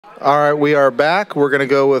All right, we are back. We're going to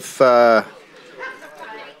go with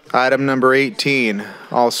item number 18,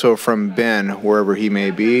 also from Ben, wherever he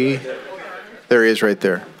may be. There he is right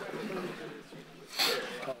there.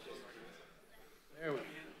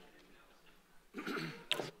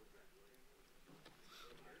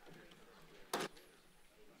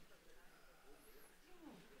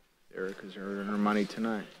 Erica's earning her money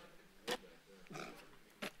tonight.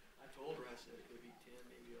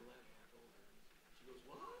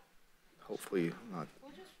 Hopefully not.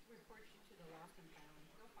 We'll just report you to the lost and found.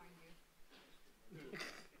 They'll find you.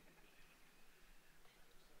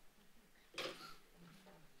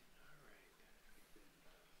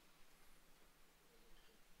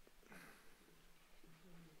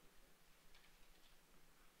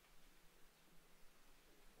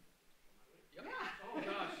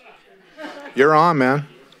 You're on, man.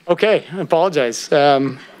 Okay, I apologize.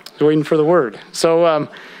 Waiting for the word. So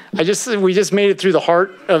we just made it through the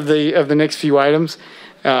heart of the next few items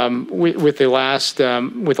with the last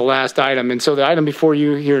item. And so the item before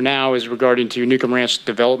you here now is regarding to Newcomb Ranch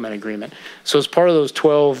Development Agreement. So as part of those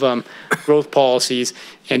 12 growth policies,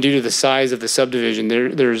 and due to the size of the subdivision,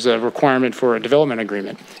 there's a requirement for a development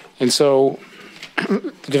agreement. And so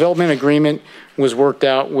the development agreement was worked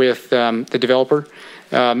out with the developer.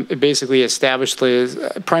 It basically establishes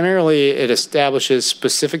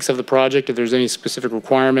specifics of the project if there's any specific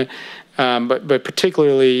requirement, but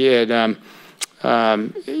particularly it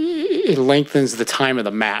lengthens the time of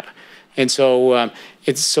the map, and so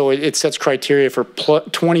it sets criteria for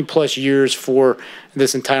 20 plus years for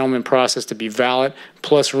this entitlement process to be valid,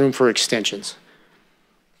 plus room for extensions.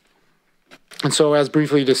 And so, as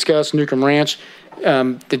briefly discussed, Newcomb Ranch.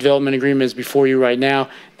 The development agreement is before you right now.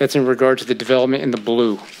 That's in regard to the development in the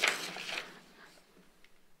blue.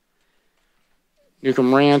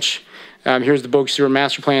 Newcomb Ranch. Here's the Bogue Sewer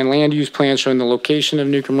Master Plan land use plan showing the location of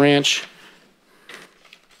Newcomb Ranch.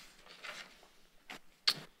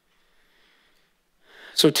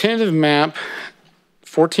 So tentative map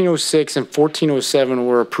 1406 and 1407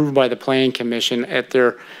 were approved by the Planning Commission at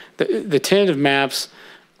the tentative maps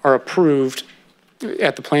are approved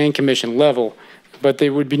at the Planning Commission level, but they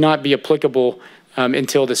would not be applicable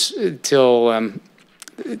until the City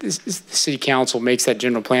Council makes that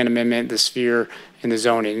general plan amendment, the sphere, and the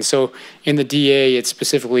zoning. And so in the DA, it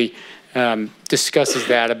specifically discusses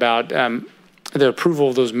that about the approval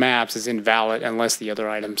of those maps is invalid unless the other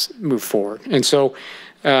items move forward. And so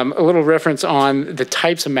a little reference on the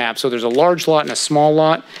types of maps. So there's a large lot and a small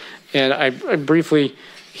lot. And I briefly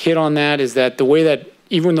hit on that is that the way that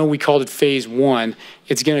even though we called it phase one,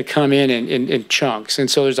 it's going to come in chunks.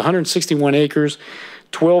 And so there's 161 acres,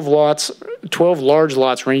 12 lots, 12 large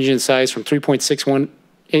lots ranging in size from 3.61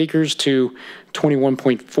 acres to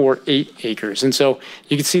 21.48 acres. And so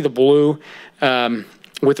you can see the blue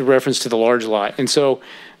with the reference to the large lot. And so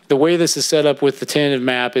the way this is set up with the tentative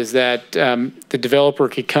map is that the developer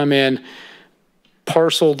could come in,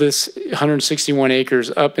 parcel this 161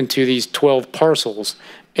 acres up into these 12 parcels,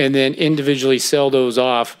 and then individually sell those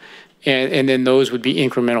off, and then those would be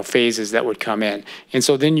incremental phases that would come in. And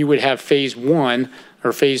so then you would have phase one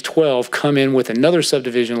or phase 12 come in with another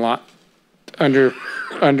subdivision lot under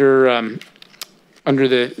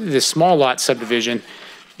the small lot subdivision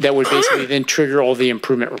that would basically then trigger all the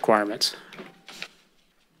improvement requirements.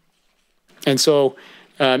 And so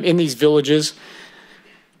in these villages,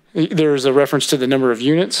 there's a reference to the number of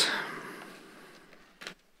units.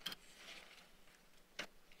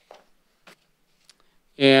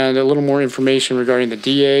 And a little more information regarding the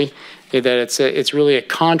DA, that it's really a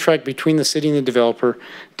contract between the city and the developer,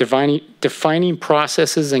 defining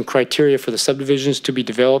processes and criteria for the subdivisions to be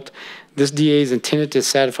developed. This DA is intended to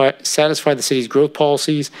satisfy the city's growth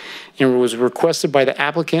policies and was requested by the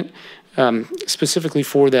applicant specifically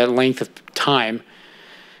for that length of time.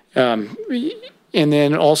 And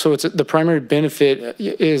then also the primary benefit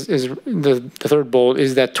is the third bullet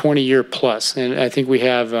is that 20-year plus. And I think we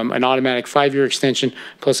have an automatic 5-year extension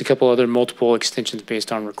plus a couple other multiple extensions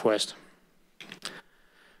based on request.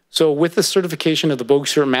 So with the certification of the Bogue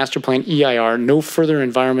Sewer Master Plan EIR, no further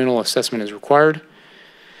environmental assessment is required.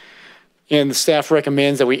 And the staff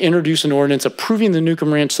recommends that we introduce an ordinance approving the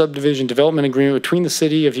Newcomb Ranch Subdivision Development Agreement between the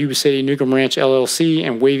City of Yuba City, Newcomb Ranch LLC,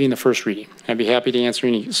 and waiving the first reading. I'd be happy to answer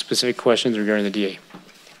any specific questions regarding the DA.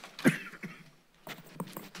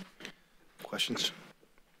 Questions?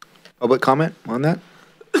 Public comment on that?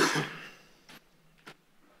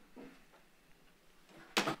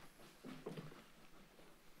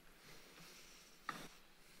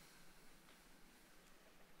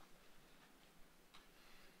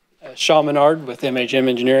 Sean Menard with MHM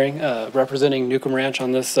Engineering, representing Newcomb Ranch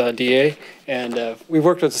on this DA. And we've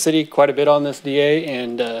worked with the city quite a bit on this DA,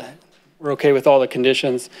 and we're okay with all the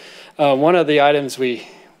conditions. One of the items we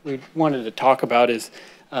wanted to talk about is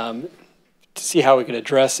to see how we could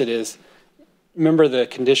address it is, remember the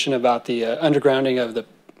condition about the undergrounding of the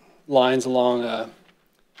lines along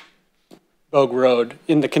Bogue Road.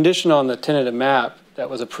 In the condition on the tentative map that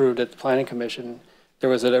was approved at the Planning Commission, there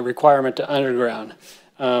was a requirement to underground.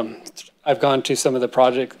 I've gone to some of the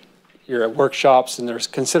project workshops, and there's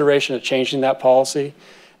consideration of changing that policy.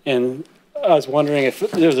 And I was wondering if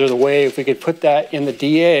there's a way if we could put that in the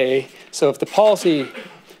DA, so if the policy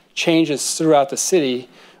changes throughout the city,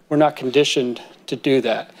 we're not conditioned to do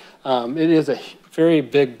that. It is a very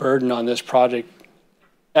big burden on this project,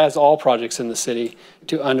 as all projects in the city,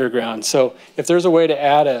 to underground. So if there's a way to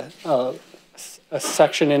add a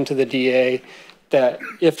section into the DA that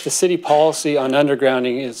if the city policy on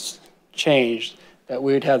undergrounding is changed, that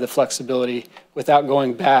we would have the flexibility without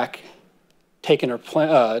going back, taking our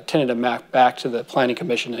tentative map back to the Planning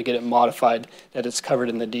Commission to get it modified, that it's covered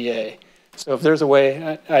in the DA. So if there's a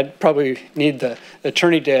way, I'd probably need the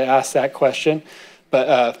attorney to ask that question.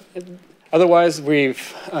 But otherwise,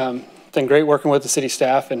 we've done great working with the city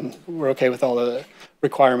staff, and we're okay with all the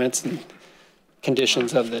requirements and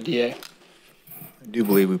conditions of the DA. I do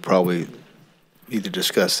believe we probably need to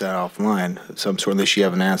discuss that offline of some sort, unless you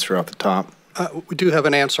have an answer off the top. We do have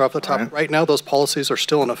an answer off the top. All right. Right now, those policies are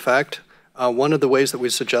still in effect. One of the ways that we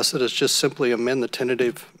suggested is just simply amend the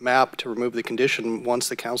tentative map to remove the condition once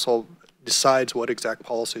the council decides what exact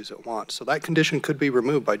policies it wants. So that condition could be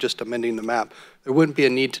removed by just amending the map. There wouldn't be a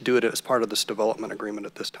need to do it as part of this development agreement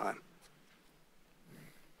at this time.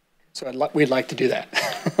 So we'd like to do that.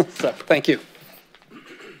 So thank you.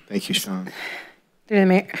 Thank you, Sean. Through the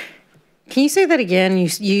mayor. Can you say that again?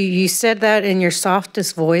 You said that in your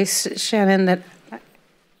softest voice, Shannon, that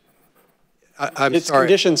I'm It's sorry.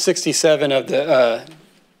 condition 67 of the,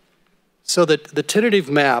 So the tentative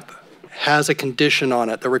map has a condition on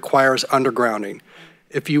it that requires undergrounding.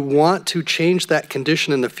 If you want to change that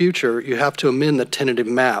condition in the future, you have to amend the tentative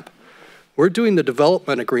map. We're doing the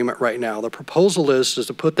development agreement right now. The proposal is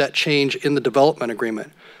to put that change in the development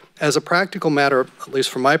agreement. As a practical matter, at least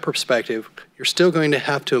from my perspective, you're still going to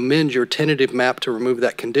have to amend your tentative map to remove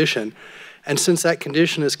that condition. And since that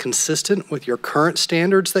condition is consistent with your current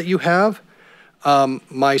standards that you have,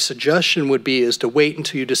 my suggestion would be is to wait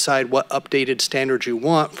until you decide what updated standards you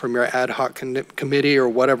want from your ad hoc committee or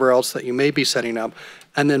whatever else that you may be setting up.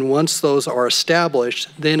 And then once those are established,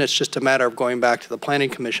 then it's just a matter of going back to the Planning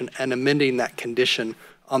Commission and amending that condition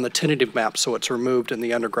on the tentative map so it's removed and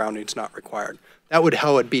the undergrounding is not required. That would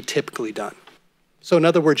how it'd be typically done. So in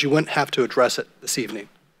other words, you wouldn't have to address it this evening.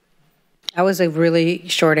 that was a really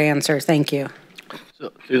short answer. Thank you.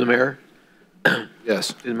 So, through the mayor?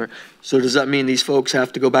 Yes. Through the mayor. So does that mean these folks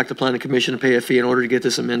have to go back to Planning Commission and pay a fee in order to get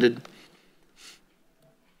this amended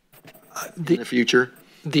in the future?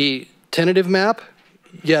 The tentative map,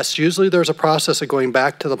 yes, usually there's a process of going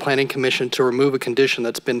back to the Planning Commission to remove a condition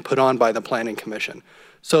that's been put on by the Planning Commission.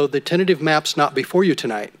 So the tentative map's not before you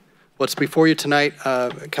tonight. What's before you tonight,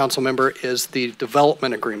 council member, is the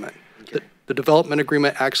development agreement. Okay. The development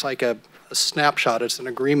agreement acts like a snapshot. It's an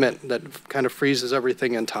agreement that kind of freezes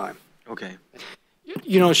everything in time. Okay.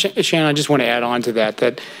 You know, Shannon, I just want to add on to that,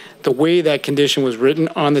 that the way that condition was written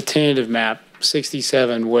on the tentative map,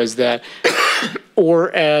 67, was that,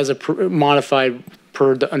 or as modified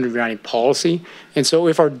per the undergrounding policy. And so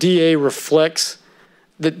if our DA reflects,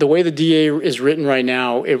 the way the DA is written right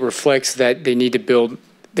now, it reflects that they need to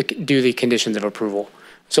do the conditions of approval.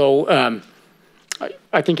 So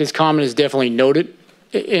I think his comment is definitely noted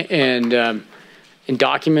and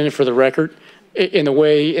documented for the record. In a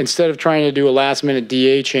way, instead of trying to do a last-minute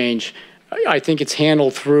DA change, I think it's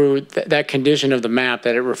handled through that condition of the map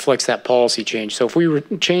that it reflects that policy change. So if we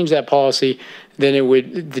change that policy, then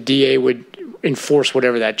the DA would enforce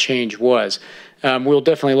whatever that change was. We'll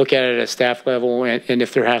definitely look at it at a staff level, and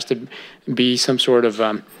if there has to be some sort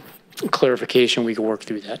of clarification, we can work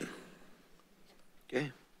through that. Okay.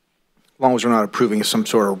 As long as we're not approving some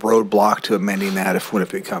sort of roadblock to amending that when it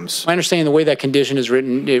becomes. I understand the way that condition is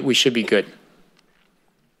written, we should be good.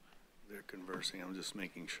 They're conversing. I'm just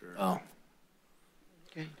making sure. Oh.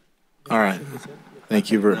 Okay. All right.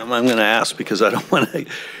 Thank you. I'm going to ask because I don't want to.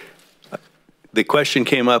 The question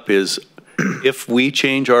came up is, if we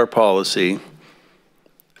change our policy,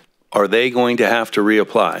 are they going to have to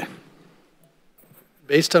reapply?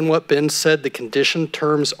 Based on what Ben said, the condition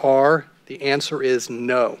terms are, the answer is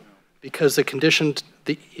no. Because the condition,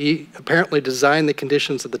 he apparently designed the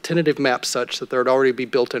conditions of the tentative map such that there would already be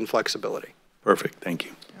built-in flexibility. Perfect. Thank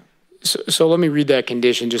you. So let me read that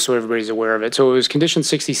condition just so everybody's aware of it. So it was condition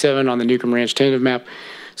 67 on the Newcomb Ranch tentative map,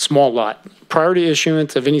 small lot. Prior to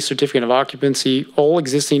issuance of any certificate of occupancy, all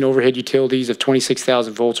existing overhead utilities of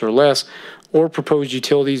 26,000 volts or less, or proposed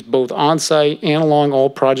utilities both on-site and along all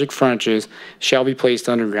project frontages shall be placed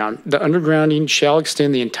underground. The undergrounding shall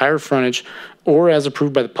extend the entire frontage or as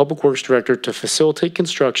approved by the Public Works Director to facilitate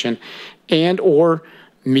construction and or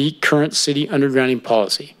meet current city undergrounding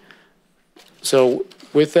policy. So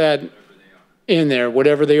with that in there,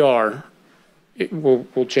 whatever they are,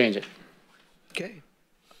 we'll change it. Okay.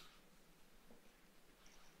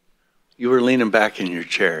 You were leaning back in your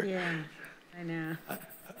chair. Yeah, I know.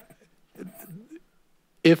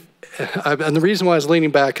 And the reason why I was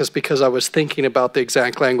leaning back is because I was thinking about the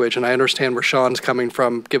exact language, and I understand where Sean's coming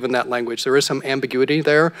from, given that language. There is some ambiguity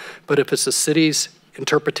there, but if it's the city's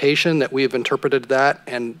interpretation that we have interpreted that,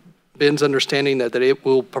 and Ben's understanding that it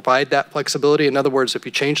will provide that flexibility, in other words, if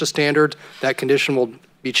you change the standard, that condition will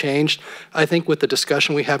be changed. I think with the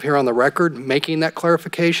discussion we have here on the record, making that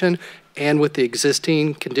clarification, and with the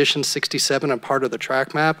existing condition 67 and part of the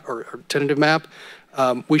track map or tentative map,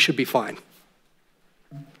 we should be fine.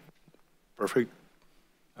 Perfect.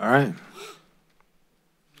 All right.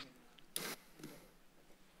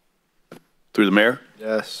 Through the mayor?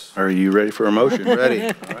 Yes. Are you ready for a motion? Ready.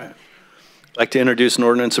 All right. I'd like to introduce an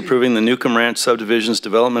ordinance approving the Newcomb Ranch Subdivisions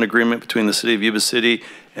Development Agreement between the City of Yuba City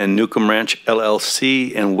and Newcomb Ranch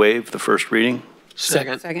LLC and waive the first reading.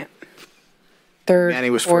 Second. Third. Manny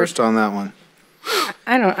was fourth. first on that one.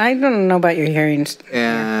 I don't know about your hearings.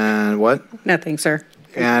 And what? Nothing, sir.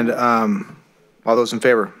 And all those in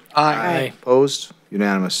favor? Aye. Opposed?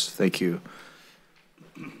 Unanimous. Thank you.